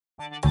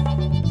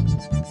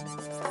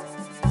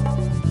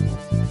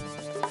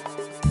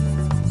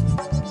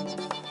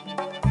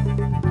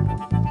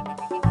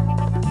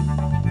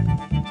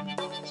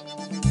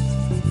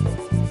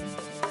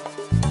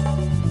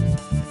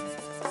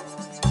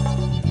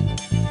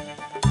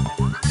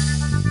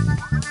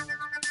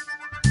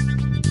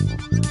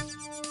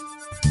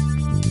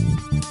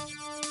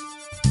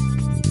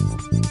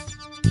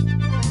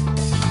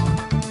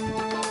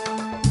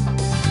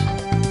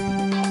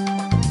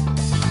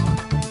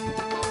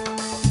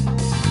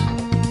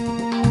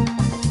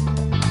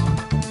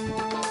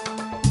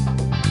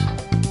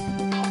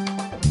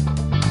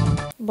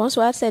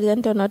Bonsoir chers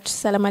internautes,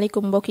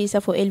 salaamaaleykum mbokk yi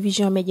safo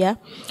Vision Médias.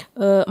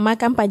 Ma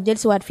campagne jël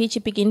si waat fii ci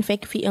Pikine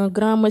fekk fi un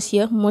grand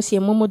monsieur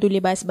Mamadou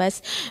Libasse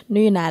Basse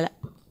nuyu naa la.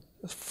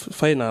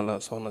 fay naa la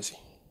soxna si.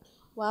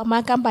 waaw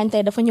ma campagne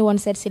tey dafa ñëwoon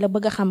seet si la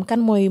bëgg a xam kan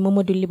mooy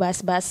Mamadou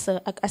Libasse Basse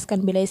ak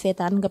askan bi lay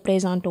seetaan nga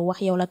présenté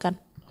wax yow la kan.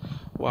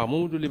 waaw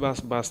Mamadou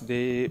Libasse Basse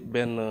de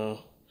benn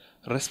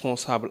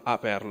responsable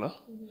APR la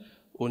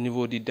au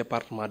niveau du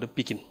département de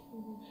Pikine,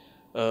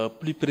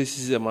 plus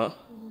précisément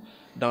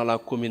dans la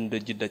commune de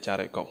Djiddah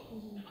Thiaroye Kaw.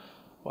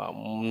 waaw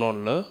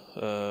noonu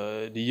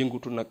la di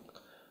yëngatu nag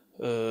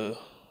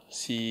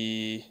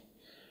si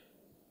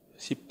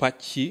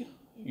pàcc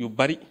yu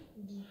bari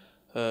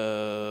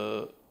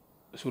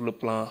sur le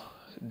plan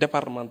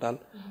départemental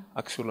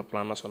ak sur le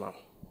plan national.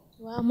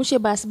 waaw monsieur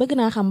Basse bëgg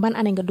naa xam ban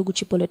année nga dugg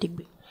ci politique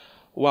bi.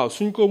 waaw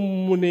suñ ko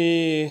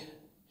mënee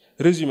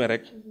résumé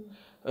rek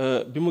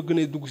bi ma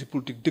gënee dugg ci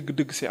politique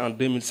dëgg-dëgg c'est en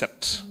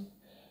 2007.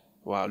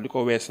 waaw li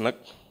ko wees nag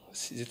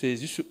j'étais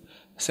juste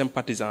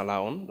sympathisant laa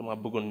woon dama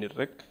bëggoon nit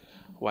rek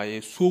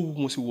waaye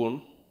sóobu ma ci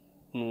woon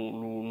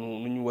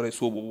nu ñu waree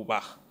sóobu bu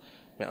baax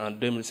mais en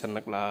 2007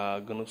 nag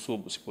laa gën a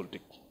sóobu ci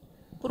politique.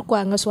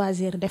 pourquoi nga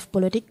choisir def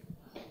politique.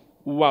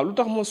 waaw lu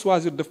tax ma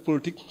choisir def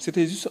politique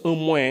c'était un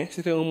moyen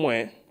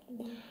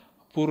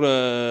pour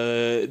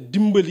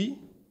dimbali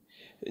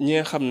ñi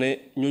nga xam ne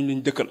ñooñu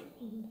lañ dëkkal.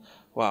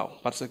 waaw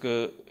parce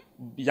que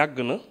yàgg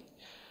na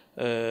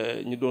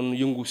ñu doon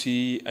yëngu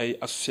ci ay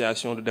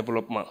association de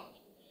développement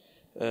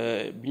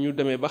bi ñu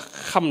demee ba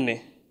xam ne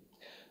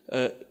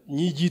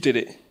ñiy jiite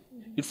de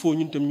il faut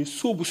ñun tam ñu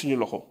sóobu suñu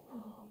loxo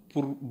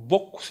pour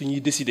bokk suñuy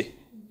décider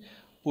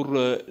pour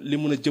li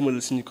mën a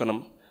jëmal suñu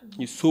kanam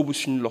ñu sóobu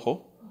suñu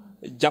loxo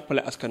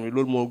jàppale askan wi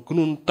loolu moo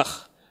gënoon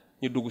tax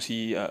ñu dugg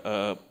ci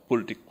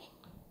politique.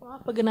 waaw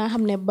bëgg naa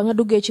xam ne ba nga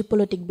duggee ci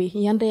politique bi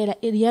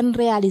yan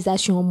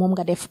réalisation moom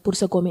nga def pour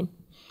sa commune.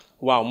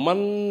 waaw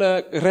man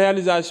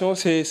réalisation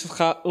ce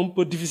sera un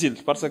peu difficile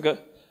parce que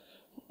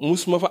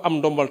musuma fa am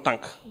ndombal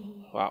tànk.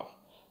 waaw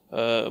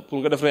pour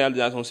nga def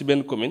réalisation ci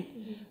benn commune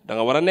da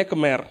nga war a nekk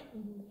maire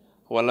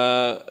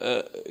wala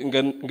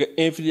nga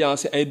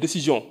influencer ay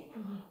décisions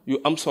yu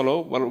am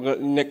solo wala nga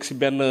nekk ci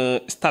benn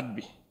stade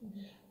bi.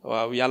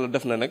 waaw yàlla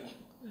def na nag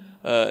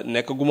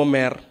nekk guma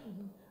maire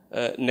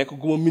nekk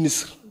guma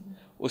ministre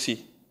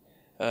aussi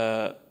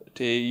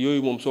te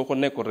yooyu moom soo ko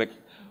nekkul rek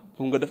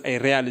pour nga def ay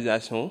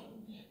réalisation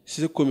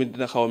ci sa commune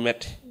dina xaw a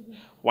metti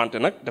wante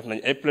nag def nañ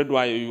ay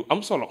plaidoyer yu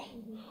am solo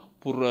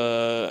pour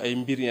ay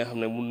mbir yi nga xam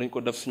ne mun nañ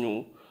ko def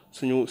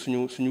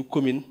suñu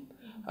commune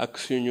ak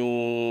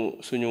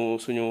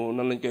suñu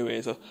nan lañ koy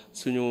wéyee sax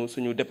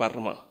suñu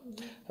département.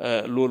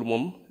 loolu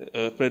moom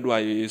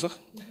plaidoyer yooyu sax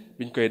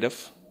biñ koy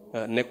def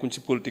nekkuñ ci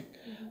politique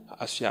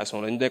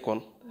association lañ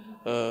dekkoon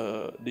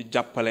di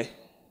jàppale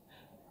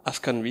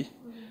askan wi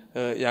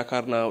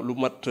yaakaar naa lu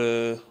mat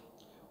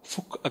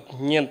fukk ak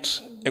ñeent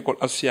école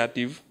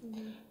associative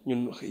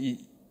ñun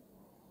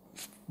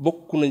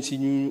bokk nañ ci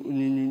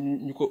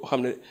ñu ko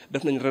xam ne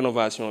def nañ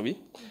rénovation bi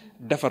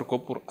defar ko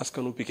pour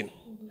askanu Pikine.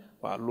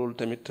 waaw loolu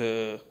tamit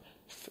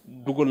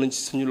dugal nañ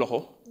ci suñu loxo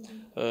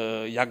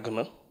yàgg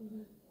na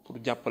pour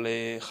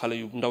jàppale xale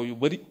yu ndaw yu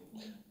bari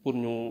pour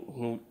ñu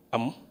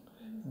am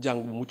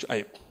jàng bu mucc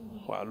ayib.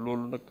 waaw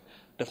loolu nag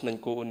def nañ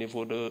ko au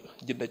niveau de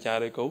Djiddah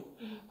Thiaroye Kaw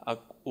ak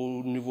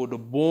au niveau de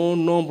bon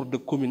nombre de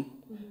communes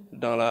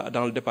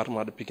dans le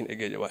département de Pikine et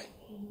Guédiawaye.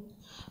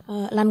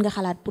 lan nga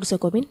xalaat pour sa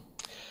commune.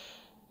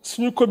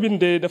 suñu commune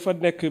de dafa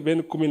nekk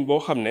benn commune boo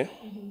xam ne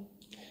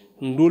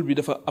ndóol bi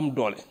dafa am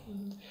doole.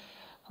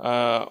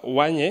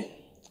 wàññee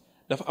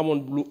dafa amoon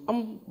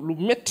lu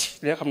metti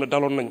li nga xam ne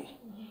daloon nañu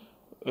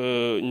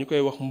ñu koy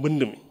wax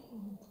mbënd mi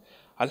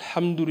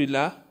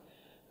alhamdulilah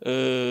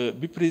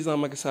bi président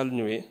Macky Sall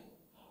ñëwee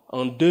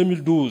en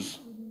 2012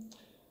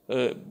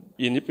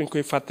 yéen ñëpp ñu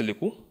koy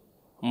fàttaliku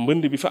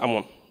mbënd bi fa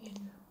amoon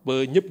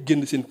ba ñëpp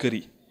génn seen kër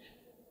yi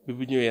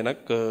bi ñëwee nag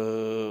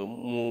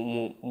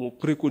mu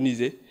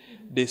préconiser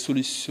des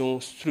solutions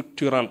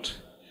structurantes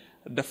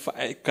def fa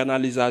ay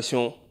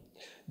canalisation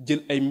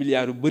jël ay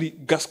milliards yu bari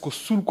gas ko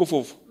suul ko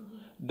foofu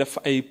def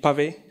ay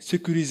pavés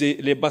sécuriser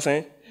les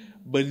bassins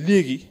ba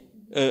léegi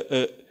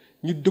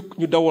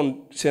ñu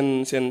dawoon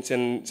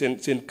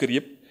seen kër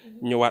yëpp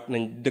ñëwaat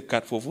nañ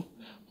dëkkaat foofu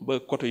ba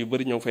côté yu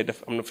bari ñoo ngi fay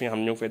def am na fi nga xam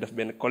ne ñoo ngi fay def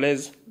benn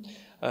collège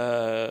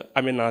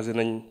aménagé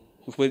nañ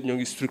fu bari ñoo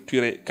ngi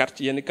structuré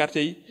yenn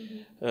quartier yi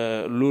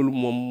loolu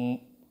moom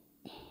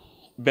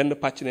benn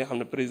pàcc ne xam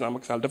ne président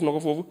Macky Sall def na ko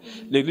foofu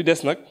léegi li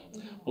des nag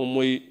moom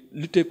mooy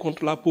lutter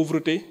contre la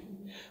pauvreté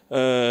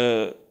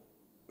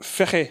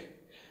fexe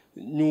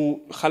ñu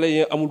xale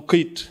yi amul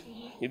këyit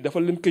ñu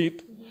defal leen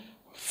këyit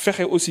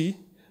fexe aussi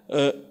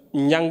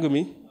njàng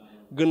mi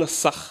gën a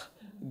sax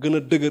gën a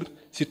dëgër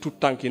si tout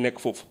tànk yi nekk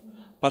foofu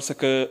parce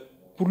que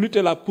pour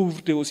lutter la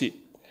pauvreté aussi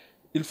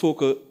il faut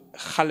que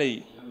xale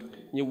yi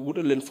ñu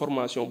wutal leen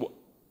formation bu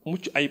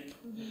mucc ayib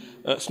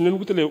su leen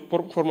wutalee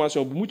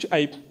formation bu mucc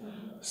ayib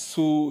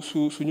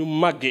suñu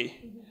màggee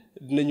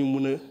dinañu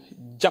mën a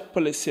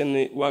jàppale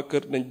seen waa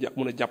kër dinañ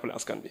mën a jàppale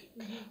askan bi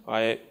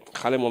waaye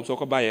xale moom soo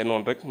ko bàyyee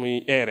noonu rek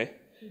muy eere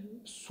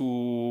su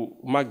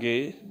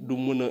màggee du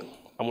mën a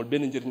amul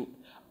benn njëriñ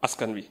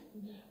askan bi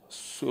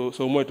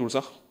soo moytuwul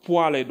sax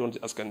poids lay doon ci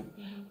askan bi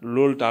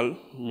loolu daal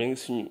mi ngi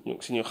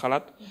suñu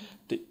xalaat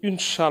te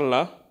incha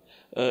allah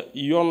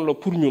yoon la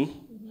pour ñun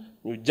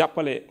ñu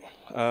jàppale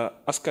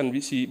askan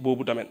bi ci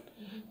boobu domaine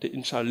te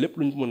incha allah lépp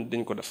lu ñu mën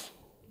dañ ko def.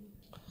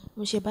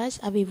 Monsieur Basse,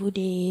 avez-vous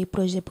des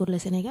projets pour le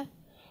Sénégal?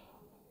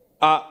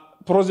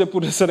 Projet pour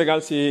le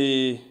Sénégal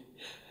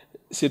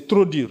c'est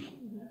trop dur.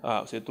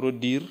 C'est trop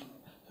dur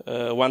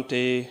wante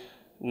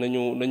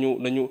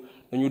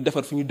nañu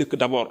defar fi ñu dëkk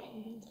d'abord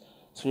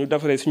suñu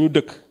defaree suñu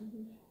dëkk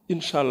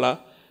incha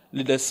allah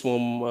li des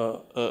moom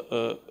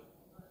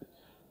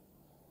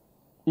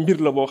mbir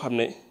la boo xam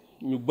ne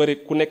ñu bëri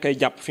ku nekk ay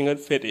jàpp fi nga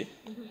féete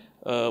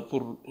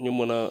pour ñu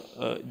mën a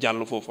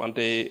jàll foofu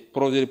wante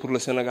projet pour le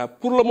Sénégal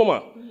pour le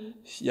moment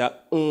il y a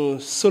un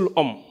seul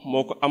homme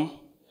moo ko am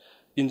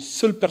une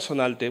seule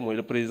personnalité mooy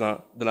le président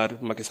de la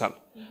République Macky Sall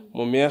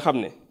moom mi nga xam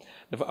ne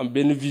dafa am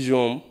benn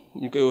vision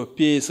ñu koy wax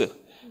PSE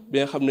bi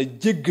nga xam ne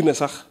jégg na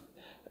sax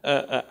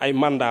ay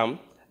mandaam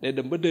day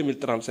dem ba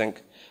 2035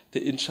 te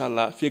incha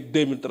allah fii ak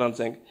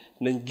 2035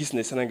 nañ gis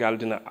ne Sénégal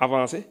dina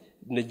avancer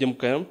dina jëm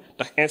kanam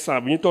ndax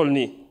instant bi ñu toll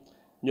nii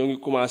ñoo ngi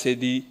commencé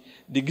di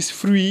gis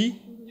fruits yi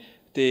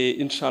te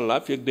incha allah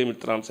fii ak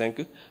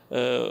 2035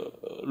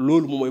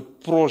 loolu mooy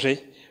projet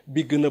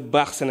bi gën a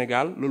baax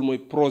Sénégal loolu mooy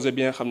projet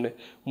bi nga xam ne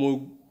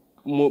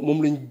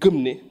moom lañ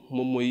gëm ne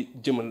moom mooy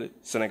jëmale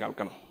Sénégal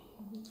kanam.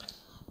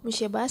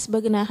 Monsieur Basse,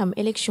 bëgg naa xam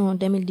élection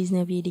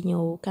 2019 yi di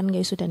ñëw kan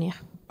ngay soutenir.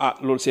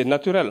 Loolu c'est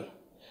naturel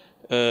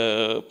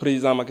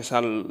président Macky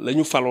Sall la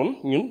ñu faloon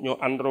ñun ñoo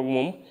ànd ak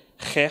moom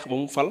xeex ba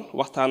mu fal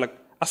waxtaan ak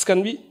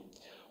askan bi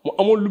mu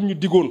amoon lu ñu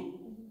digoon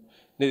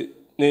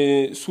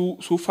ne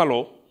su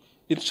faloo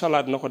incha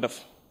allah dina ko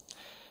def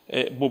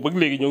boobu ba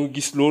léegi ñoo ngi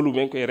gis loolu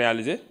ma ngi koy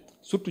réaliser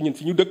surtout ñun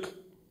fi ñu dëkk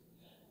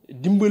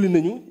dimbali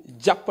nañu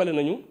jàppale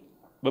nañu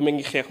ba ma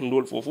ngi xeex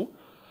ndóol foofu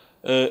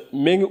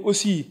mais ngi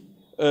aussi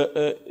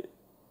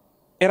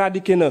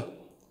éradiquer na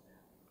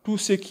tout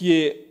ce qui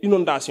est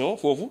inondation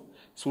foofu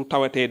su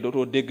tawatee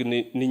dootoo dégg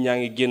ni nit ñaa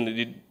ngi génn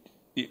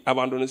di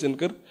abandonner seen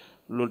kër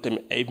loolu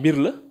tamit ay mbir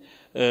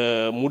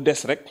la mu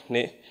des rek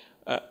ne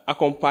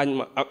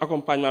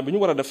accompagnement bi ñu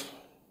war a def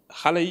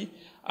xale yi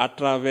à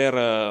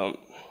travers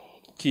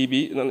kii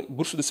bi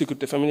bourse de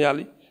sécurité familiale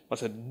yi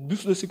parce que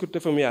bourse de sécurité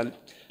familiale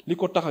yi li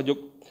ko tax a jóg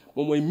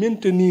moom mooy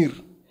maintenir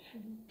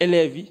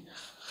élèves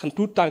yi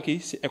tout tànk yi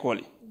ci école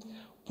yi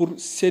pour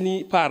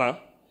seeni parents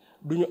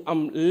du ñu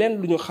am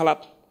lenn lu ñu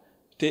xalaat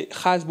te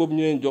xaalis boobu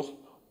ñu leen jox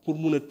pour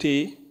mun a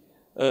téye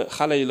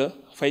xale yi la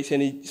fay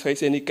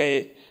seeni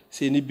cahier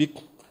seeni bic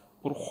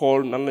pour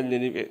xool nan lañ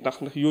leen di ndax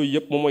yooyu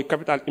yëpp moom mooy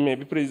capital humain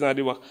bi président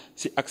di wax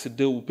ci axe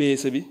 2 wu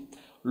PSE bi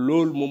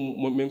loolu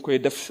moom mi ngi koy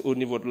def au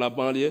niveau de la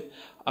banlieue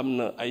am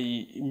na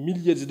ay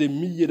milliers et des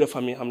milliers de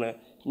familles xam ne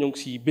ñoo ngi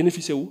ci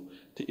bénéficier wu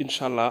te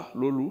incha allah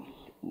loolu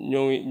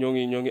ñoo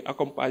ngi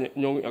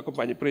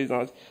accompagner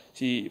président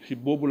ci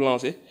boobu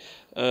lancé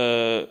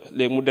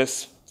léegi mu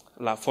des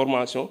la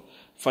formation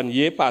fan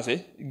yee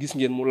passé gis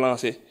ngeen mu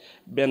lancé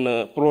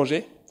benn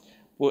projet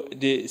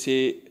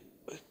c'est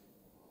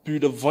plus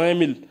de 20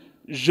 000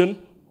 jeunes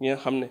ñi nga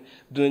xam ne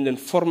dinañ leen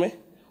former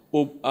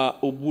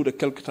au bout de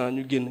quelque temps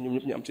ñu génn ñoom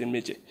ñëpp ñu am seen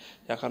métier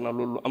yaakaar naa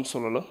loolu lu am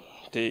solo la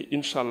te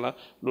incha allah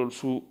loolu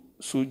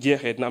su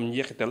jeexee dina am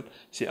njeexital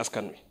ci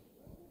askan wi.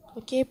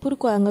 Ok,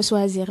 pourquoi nga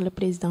choisir le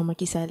président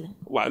Macky Sall?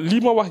 waaw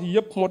lii ma wax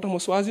yëpp moo tax ma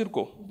choisir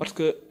ko parce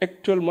que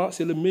actuellement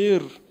c'est le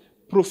meilleur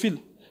profil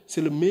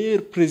c'est le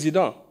meilleur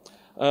président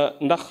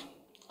ndax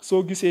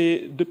soo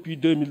gisee depuis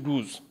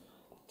 2012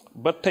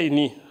 ba tey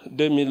nii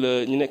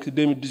ñu nekk ci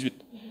 2018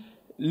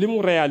 li mu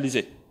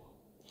réalisé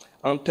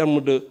en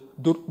termes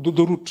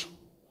de route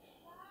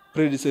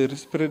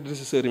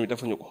prédécesseur mi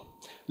defuñu ko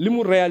li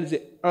mu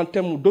réalisé en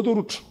termes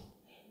d'autoroute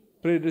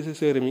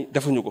prédécesseur mi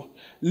defuñu ko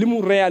li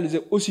mu réalisé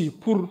aussi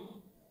pour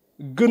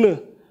gën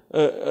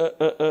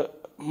a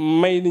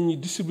may nit ñi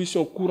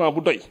distribution courant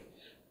bu doy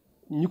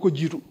ñi ko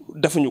jiitu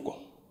defuñu ko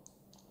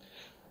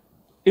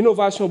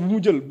innovation bu mu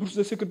jël bourse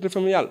de sécurité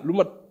familiale lu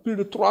mat plus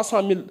de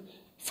 300 000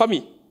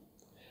 familles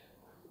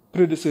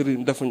prédécesseurs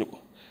yi defuñu ko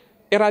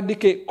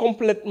éradiquer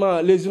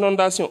complètement les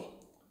inondations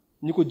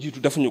ñi ko jiitu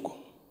defuñu ko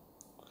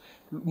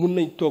mun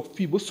nañ toog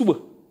fii ba suba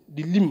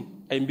di lim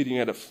ay mbir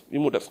yi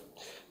mu def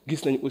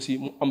gis nañ aussi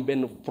mu am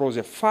benn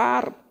projet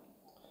phare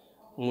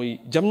muy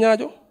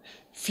Diamniadio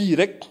fii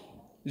rek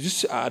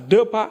juste à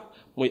 2 pas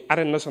muy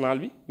arène nationale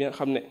bi nga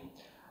xam ne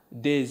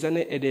des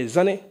années et des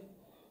années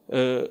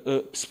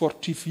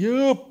sportifs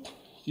yëpp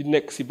yi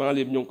nekk ci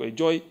banlieue bi ñoo ngi koy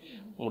jooy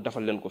mu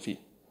defal leen ko fii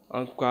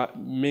en tout cas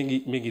mi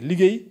ngi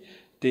liggéey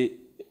te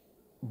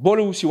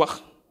boolewu ci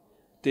wax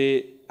te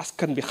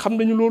askan bi xam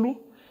nañu loolu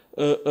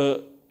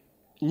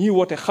ñiy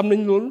woote xam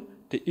nañu loolu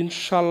te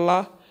incha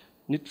allah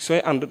nit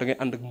sooy ànd da ngay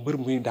ànd ak mbër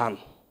muy daan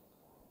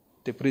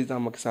te président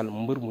Macky Sall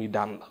mbër muy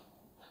daan la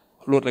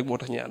loolu rek moo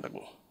tax ñuy ànd ak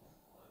moom.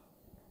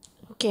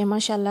 ok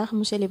macha allah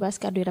monsieur Libasse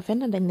kàddu yi rafet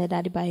na dañ la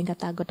daal di bàyyi nga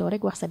tàggatoo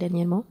rek wax sa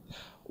dernier mot.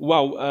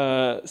 waaw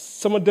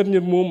sama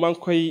dernier mot maa ngi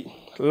koy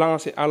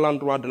lancer à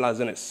l'endroit de la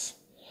jeunesse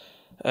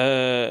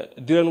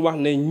di leen wax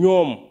ne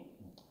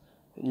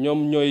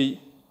ñoom ñooy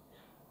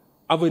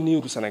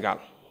avenir du Sénégal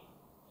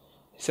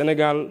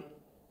Sénégal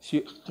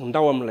ci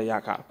ndawam la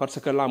yaakaar parce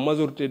que la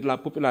majorité de la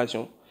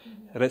population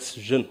reste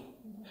jeune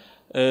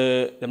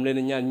dam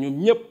leen ñaan ñoom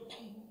ñëpp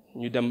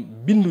ñu dem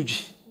bindu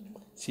ji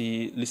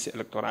ci liste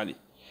électorale yi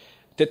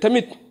te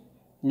tamit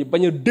ñu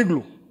bañ a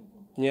déglu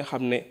ñi nga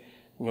xam ne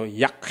ñoo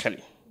yàq xel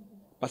yi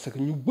parce que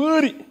ñu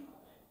bëri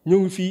ñoo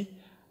ngi fii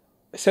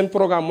seen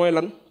programme mooy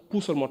lan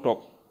puusal ma toog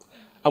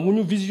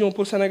amuñu vision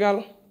pour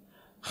Sénégal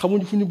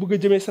xamuñu fu ñu bëgg a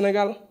jëmee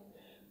Sénégal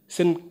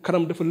seen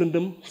kanam dafa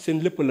lëndëm seen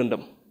lépp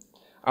lëndëm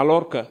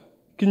alors que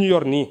ki ñu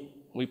yor nii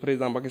muy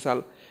président Macky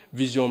Sall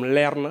vision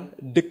leer na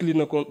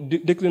décliné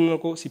na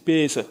ko ci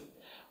PSE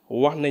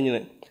wax nañu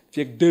ne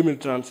fii ak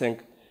 2035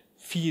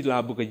 fii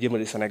laa bëgg a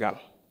jëmale Sénégal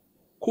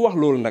ku wax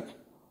loolu nag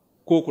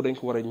kooku dañ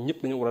ko war a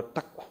ñëpp dañu war a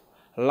takku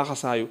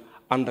laxasaayu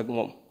ànd ak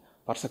moom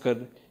parce que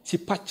ci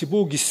pàcc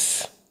boo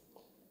gis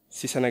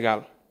ci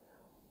Sénégal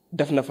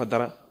def na fa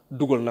dara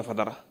dugal na fa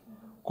dara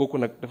kooku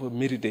nag dafa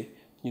mérité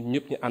ñun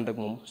ñëpp ñu ànd ak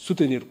moom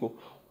soutenir ko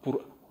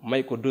pour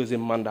may ko 2e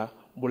mandat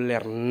bu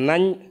leer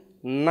nañ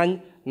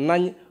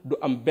du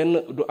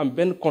am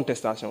benn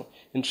contestation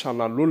incha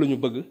allah loolu la ñu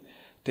bëgg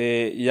te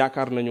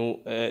yaakaar nañu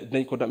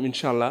dinañ ko dem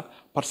incha allah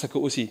parce que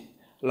aussi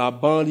la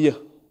banlieue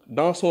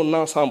dans son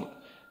ensemble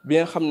bi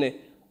nga xam ne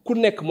ku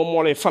nekk moom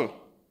moo lay fal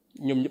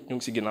ñoom ñëpp ñu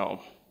ngi ci ginnaawam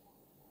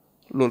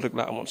loolu rek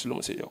laa amoon ci lu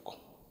ma ci yokk.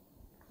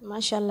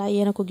 macha allah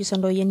yéen a ko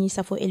gisandoo yéen ñi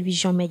safoo El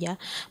Vision Médias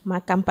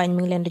ma campagne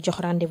mi ngi leen di jox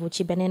rendez-vous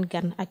ci beneen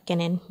gan ak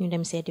keneen ñu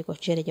dem seeti ko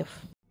jërëjëf.